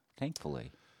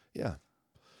 Thankfully. Yeah.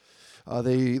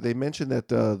 They mentioned that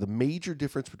the major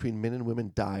difference between men and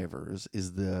women divers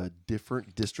is the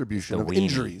different distribution of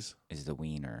injuries. Is the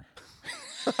wiener.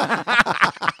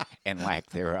 And lack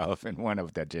thereof in one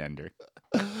of the gender.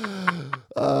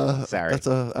 Sorry. It's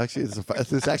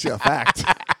actually a fact.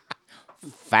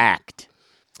 Fact.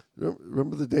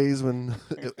 Remember the days when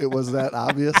it was that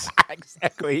obvious?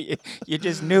 Exactly. You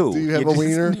just knew. Do you have a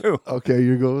wiener? Knew. Okay,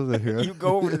 you go over here. You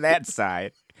go over to that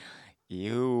side. If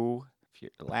you're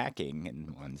lacking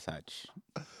in one such.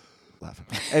 Laughing.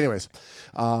 Anyways,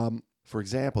 for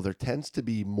example, there tends to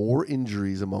be more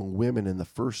injuries among women in the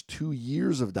first 2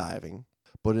 years of diving,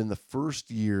 but in the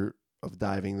first year of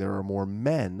diving, there are more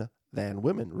men than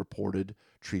women reported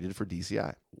treated for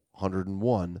DCI.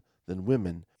 101 than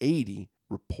women, 80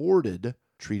 reported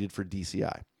treated for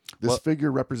DCI. This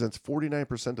figure represents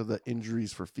 49% of the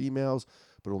injuries for females,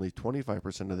 but only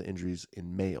 25% of the injuries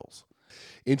in males.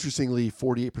 Interestingly,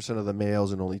 48% of the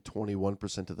males and only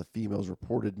 21% of the females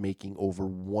reported making over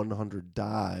 100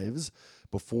 dives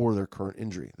before their current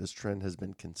injury. This trend has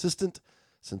been consistent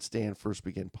since Dan first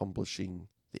began publishing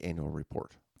the annual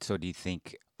report. So do you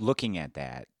think, looking at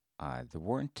that, there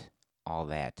weren't all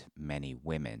that many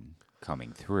women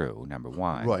coming through, number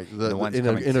one. Right. The ones in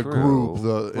coming a through,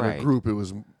 group, in a group, it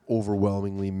was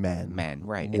overwhelmingly men. Men,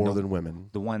 right. More than women.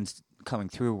 The ones coming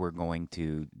through were going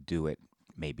to do it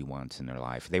maybe once in their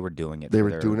life. They were doing it.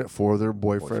 Doing it for their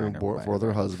boyfriend or for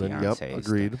their husband. Yep,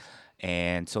 agreed.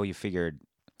 And so you figured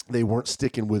they weren't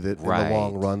sticking with it in the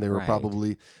long run. They were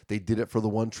probably they did it for the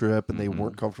one trip and they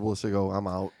weren't comfortable. So they go, I'm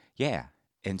out. Yeah,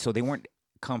 and so they weren't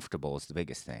comfortable is the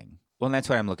biggest thing. Well, and that's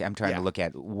what I'm looking. I'm trying to look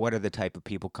at what are the type of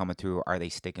people coming through. Are they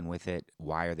sticking with it?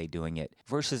 Why are they doing it?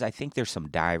 Versus, I think there's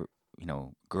some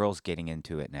girls getting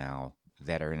into it now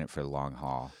that are in it for the long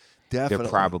haul. Definitely.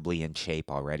 They're probably in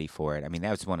shape already for it. I mean,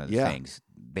 that's one of the things.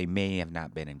 They may have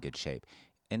not been in good shape.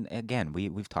 And again,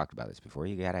 we've talked about this before.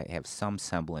 You got to have some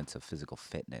semblance of physical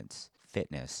fitness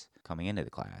coming into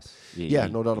the class.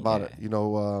 No doubt about it.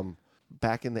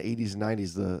 Back in the 80s and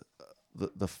 90s,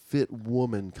 the fit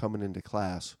woman coming into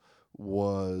class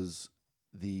was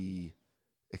the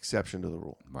exception to the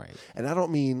rule. Right. And I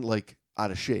don't mean like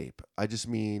out of shape. I just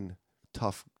mean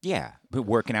tough. Yeah, but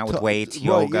working out with weights,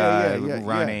 yoga,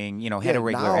 running, had a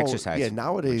regular exercise. Yeah,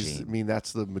 nowadays, regime. I mean,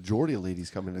 that's the majority of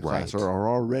ladies coming to class are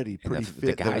already pretty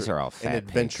fit. The guys are all fat and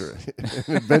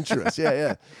adventurous.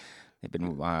 Yeah. They've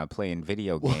been playing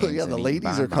video games. Well, the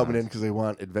ladies are coming in because they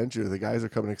want adventure. The guys are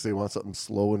coming in because they want something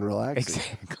slow and relaxing.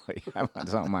 Exactly. I want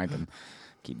something I can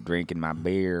keep drinking my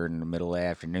beer in the middle of the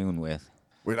afternoon with.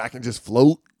 Wait, I can just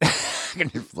float? I can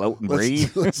just float and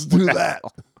breathe? Let's do that.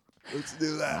 Let's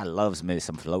do that. I love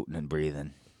some floating and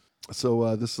breathing.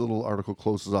 So this little article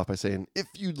closes off by saying, if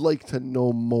you'd like to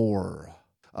know more.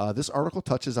 This article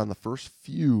touches on the first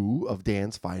few of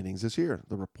Dan's findings this year.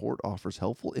 The report offers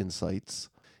helpful insights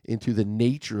into the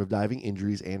nature of diving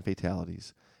injuries and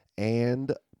fatalities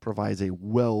and provides a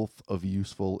wealth of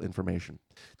useful information.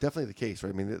 Definitely the case,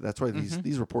 right? I mean, that's why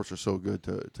these reports are so good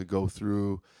to go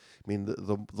through. I mean,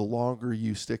 the longer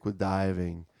you stick with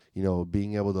diving,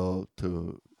 being able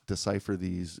to decipher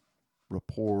these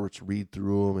reports, read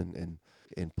through them,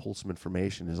 and pull some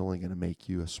information is only going to make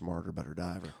you a smarter, better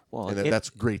diver. Well, and that's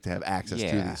great to have access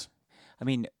to these. I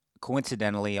mean,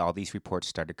 coincidentally, all these reports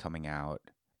started coming out,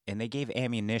 and they gave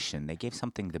ammunition. They gave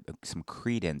some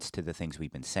credence to the things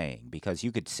we've been saying, because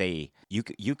you could say you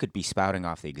could be spouting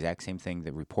off the exact same thing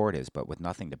the report is, but with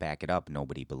nothing to back it up,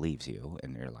 nobody believes you,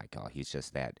 and they're like, oh, he's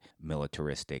just that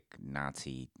militaristic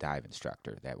Nazi dive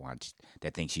instructor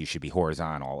that thinks you should be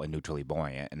horizontal and neutrally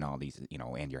buoyant and all these,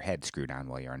 and your head screwed on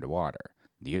while you're underwater.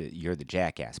 You're the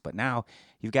jackass. But now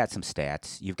you've got some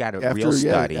stats. You've got real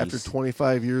studies. After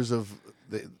 25 years of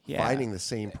finding the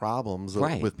same problems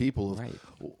with people. Right.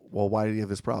 Well, why did he have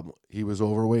this problem? He was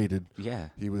overweighted. Yeah.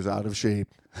 He was out of shape.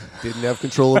 Didn't have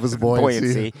control of his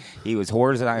buoyancy. He was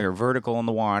horizontal or vertical in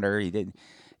the water.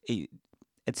 Et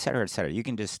cetera, et cetera. You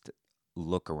can just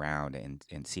look around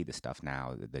and see the stuff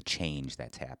now, the change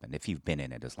that's happened, if you've been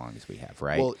in it as long as we have,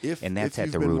 right? Well, and that's if at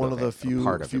you've the been root one of the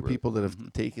few people that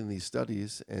have taken these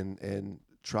studies and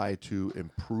try to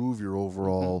improve your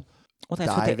overall well,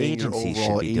 that's what the agency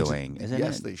should be doing, isn't it?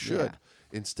 Yes, they should. Yeah.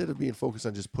 Instead of being focused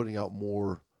on just putting out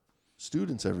more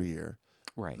students every year,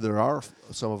 right? There are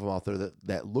some of them out there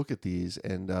that look at these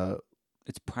and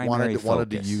it's primary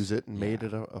wanted to use it and made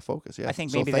it a focus. Yeah, I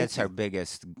think maybe that's our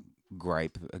biggest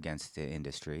gripe against the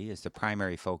industry is the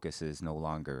primary focus is no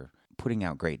longer putting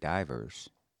out great divers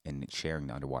and sharing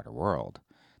the underwater world.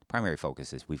 The primary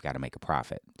focus is we've got to make a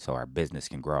profit so our business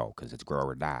can grow, because it's grow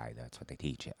or die. That's what they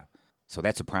teach you. So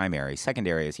that's a primary.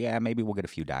 Secondary is, maybe we'll get a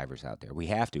few divers out there. We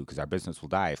have to, because our business will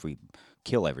die if we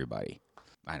kill everybody.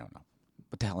 I don't know.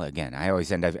 But the hell, again, I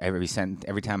always end up, every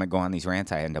time I go on these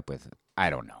rants, I end up with, I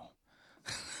don't know.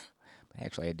 But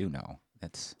actually, I do know.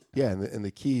 And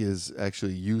the key is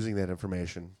actually using that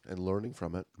information and learning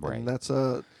from it. Right. And that's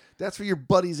where your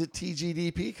buddies at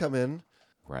TGDP come in.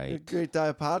 Right. The Great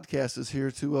Dive Podcast is here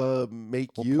to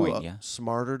make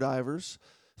smarter divers,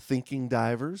 thinking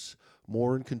divers,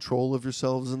 more in control of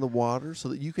yourselves in the water, so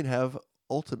that you can have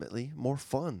ultimately more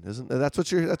fun. That's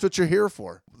what you're here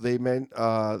for. They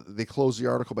close the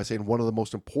article by saying one of the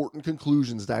most important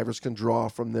conclusions divers can draw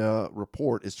from the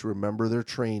report is to remember their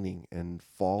training and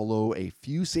follow a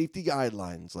few safety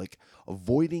guidelines, like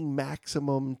avoiding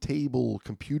maximum table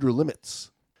computer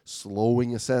limits,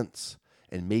 slowing ascents,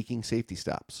 and making safety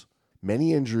stops.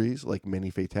 Many injuries, like many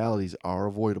fatalities, are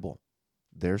avoidable.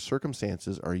 Their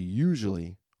circumstances are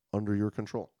usually under your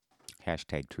control.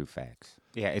 Hashtag true facts.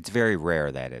 Yeah, it's very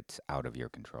rare that it's out of your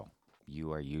control.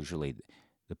 You are usually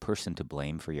the person to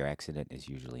blame for your accident is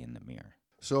usually in the mirror.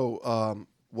 So,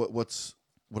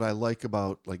 what I like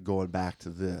about like going back to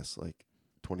this like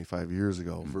 25 years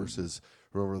ago versus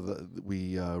remember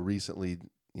we recently,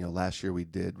 last year we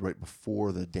did right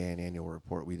before the Dan annual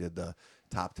report, we did the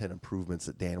top 10 improvements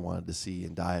that Dan wanted to see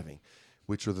in diving,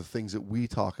 which are the things that we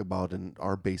talk about in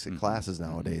our basic classes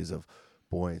nowadays of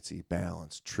buoyancy,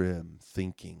 balance, trim,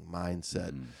 thinking,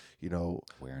 mindset.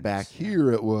 Awareness, back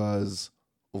here it was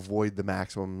avoid the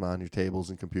maximum on your tables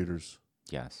and computers.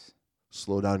 Yes.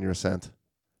 Slow down your ascent.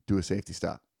 Do a safety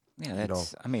stop. Yeah,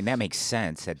 that makes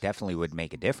sense. That definitely would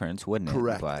make a difference, wouldn't it?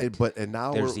 Correct. But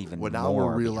now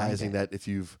we're realizing that if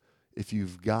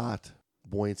you've got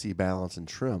buoyancy, balance, and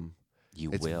trim,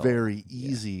 it's very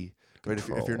easy. Right?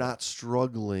 If you're not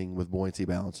struggling with buoyancy,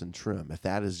 balance, and trim, if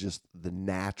that is just the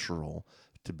natural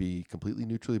to be completely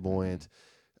neutrally buoyant,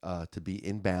 to be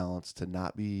in balance, to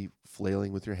not be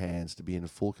flailing with your hands, to be in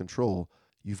full control,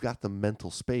 you've got the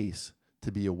mental space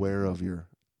to be aware of your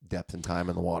depth and time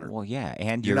in the water. Well, yeah,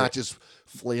 and you're not just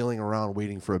flailing around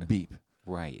waiting for a beep.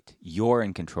 Right. You're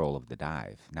in control of the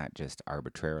dive, not just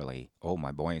arbitrarily, oh,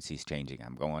 my buoyancy's changing,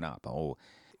 I'm going up. Oh,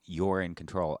 you're in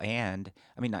control. And,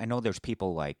 I know there's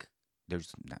people out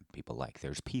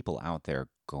there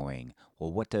going,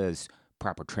 well, what does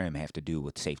proper trim have to do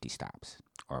with safety stops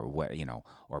or what,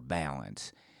 or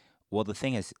balance? Well, the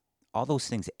thing is, all those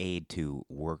things aid to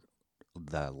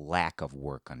the lack of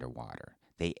work underwater.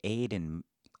 They aid in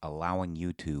allowing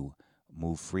you to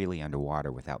move freely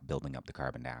underwater without building up the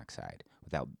carbon dioxide,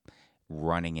 without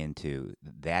running into,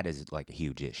 that is like a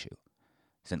huge issue.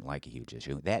 Isn't like a huge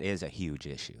issue. That is a huge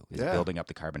issue, is building up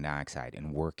the carbon dioxide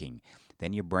and working.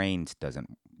 Then your brain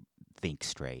doesn't think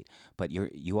straight, but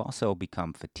you also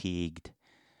become fatigued.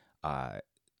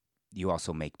 You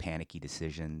also make panicky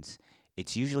decisions.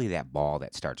 It's usually that ball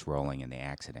that starts rolling in the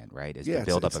accident, right? Is the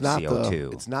buildup of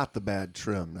CO2. It's not the bad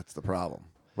trim that's the problem.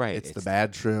 Right. It's the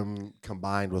bad trim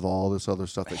combined with all this other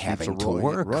stuff that keeps it rolling.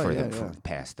 Having to work for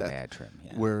past the bad trim.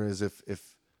 Yeah. Whereas if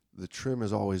the trim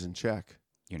is always in check,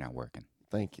 you're not working.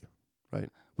 Thank you. Right.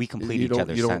 We complete each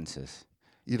other's sentences.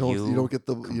 You don't get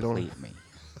the complete me.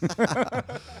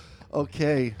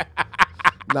 Okay.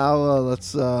 Now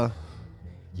let's.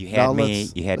 You had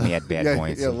me at bad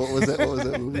points. Yeah. What was it?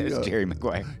 It was Jerry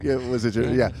Maguire. Yeah. Was it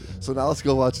Jerry? Yeah. So now let's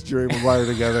go watch Jerry Maguire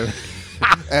together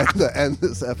and end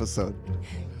this episode.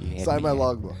 Sign my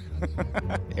logbook.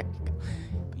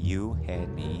 You had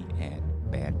me at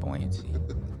bad buoyancy.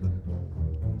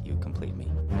 You complete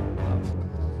me. Love,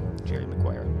 Jerry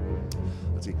Maguire.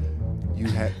 Let's see. You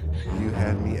had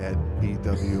me at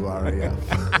BWRAF.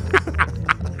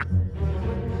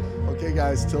 Okay,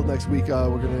 guys. Till next week,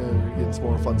 we're gonna get some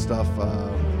more fun stuff.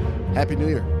 Happy New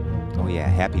Year. Oh yeah,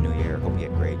 Happy New Year. Hope you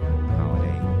had a great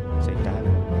holiday. Safe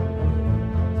diving.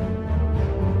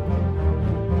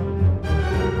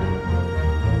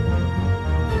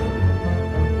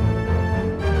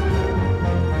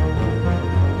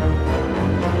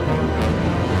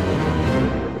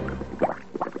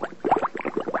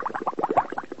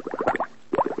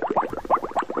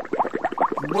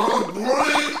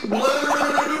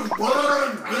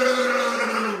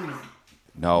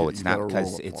 No, it's not,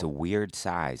 because it's a weird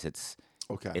size. It's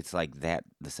okay. It's like that,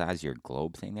 the size of your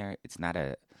globe thing there. It's not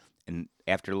and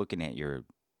after looking at your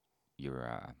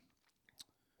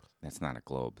that's not a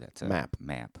globe. That's a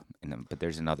map. But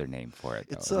there's another name for it.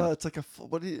 It's it's like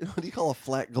what do you call a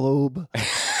flat globe?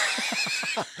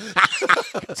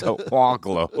 It's a wall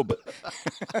globe.